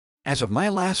As of my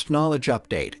last knowledge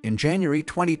update in January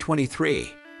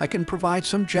 2023, I can provide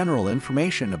some general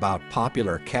information about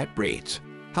popular cat breeds.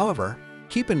 However,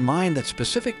 keep in mind that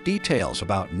specific details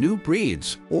about new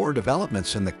breeds or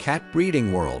developments in the cat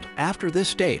breeding world after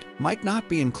this date might not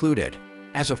be included.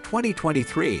 As of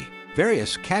 2023,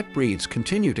 various cat breeds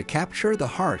continue to capture the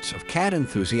hearts of cat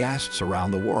enthusiasts around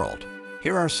the world.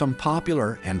 Here are some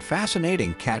popular and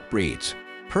fascinating cat breeds.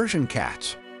 Persian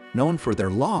cats. Known for their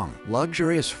long,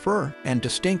 luxurious fur and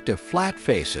distinctive flat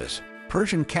faces,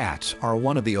 Persian cats are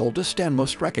one of the oldest and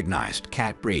most recognized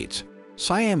cat breeds.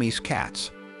 Siamese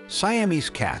cats. Siamese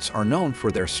cats are known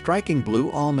for their striking blue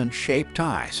almond-shaped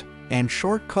eyes and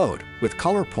short coat with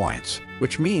color points,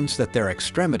 which means that their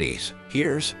extremities,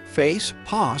 ears, face,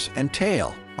 paws, and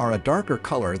tail are a darker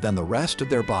color than the rest of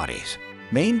their bodies.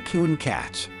 Maine Coon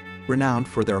cats. Renowned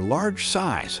for their large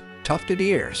size, tufted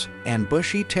ears, and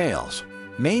bushy tails,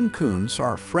 Maine Coons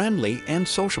are friendly and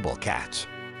sociable cats.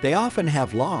 They often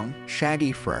have long,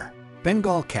 shaggy fur.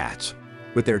 Bengal cats.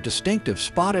 With their distinctive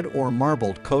spotted or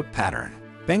marbled coat pattern,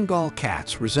 Bengal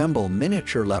cats resemble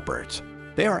miniature leopards.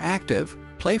 They are active,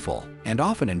 playful, and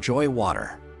often enjoy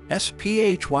water.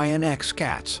 Sphinx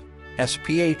cats.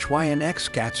 Sphinx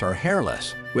cats are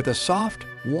hairless, with a soft,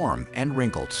 warm, and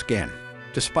wrinkled skin.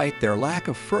 Despite their lack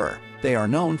of fur, they are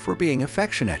known for being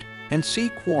affectionate and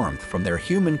seek warmth from their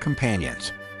human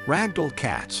companions. Ragdoll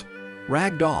cats.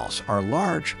 Ragdolls are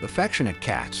large, affectionate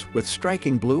cats with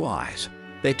striking blue eyes.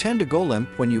 They tend to go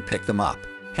limp when you pick them up,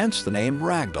 hence the name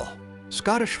ragdoll.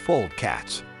 Scottish fold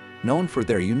cats. Known for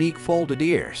their unique folded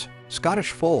ears,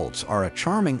 Scottish folds are a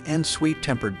charming and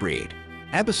sweet-tempered breed.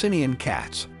 Abyssinian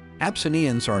cats.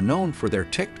 Abyssinians are known for their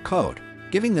ticked coat,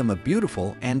 giving them a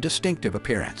beautiful and distinctive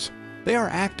appearance. They are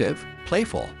active,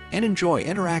 playful, and enjoy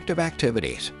interactive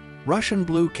activities. Russian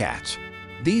blue cats.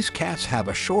 These cats have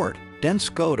a short, dense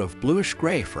coat of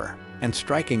bluish-gray fur and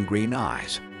striking green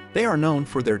eyes. They are known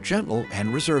for their gentle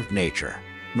and reserved nature.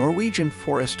 Norwegian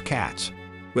forest cats.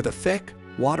 With a thick,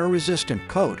 water-resistant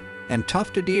coat and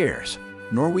tufted ears,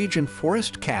 Norwegian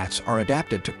forest cats are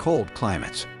adapted to cold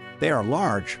climates. They are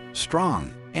large,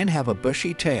 strong, and have a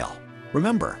bushy tail.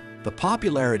 Remember, the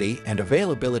popularity and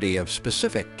availability of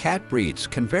specific cat breeds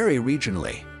can vary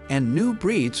regionally, and new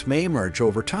breeds may emerge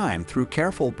over time through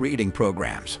careful breeding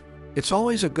programs. It's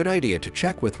always a good idea to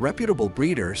check with reputable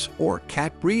breeders or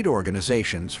cat breed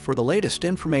organizations for the latest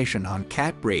information on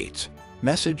cat breeds.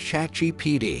 Message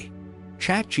ChatGPT.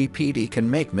 ChatGPT can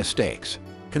make mistakes.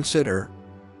 Consider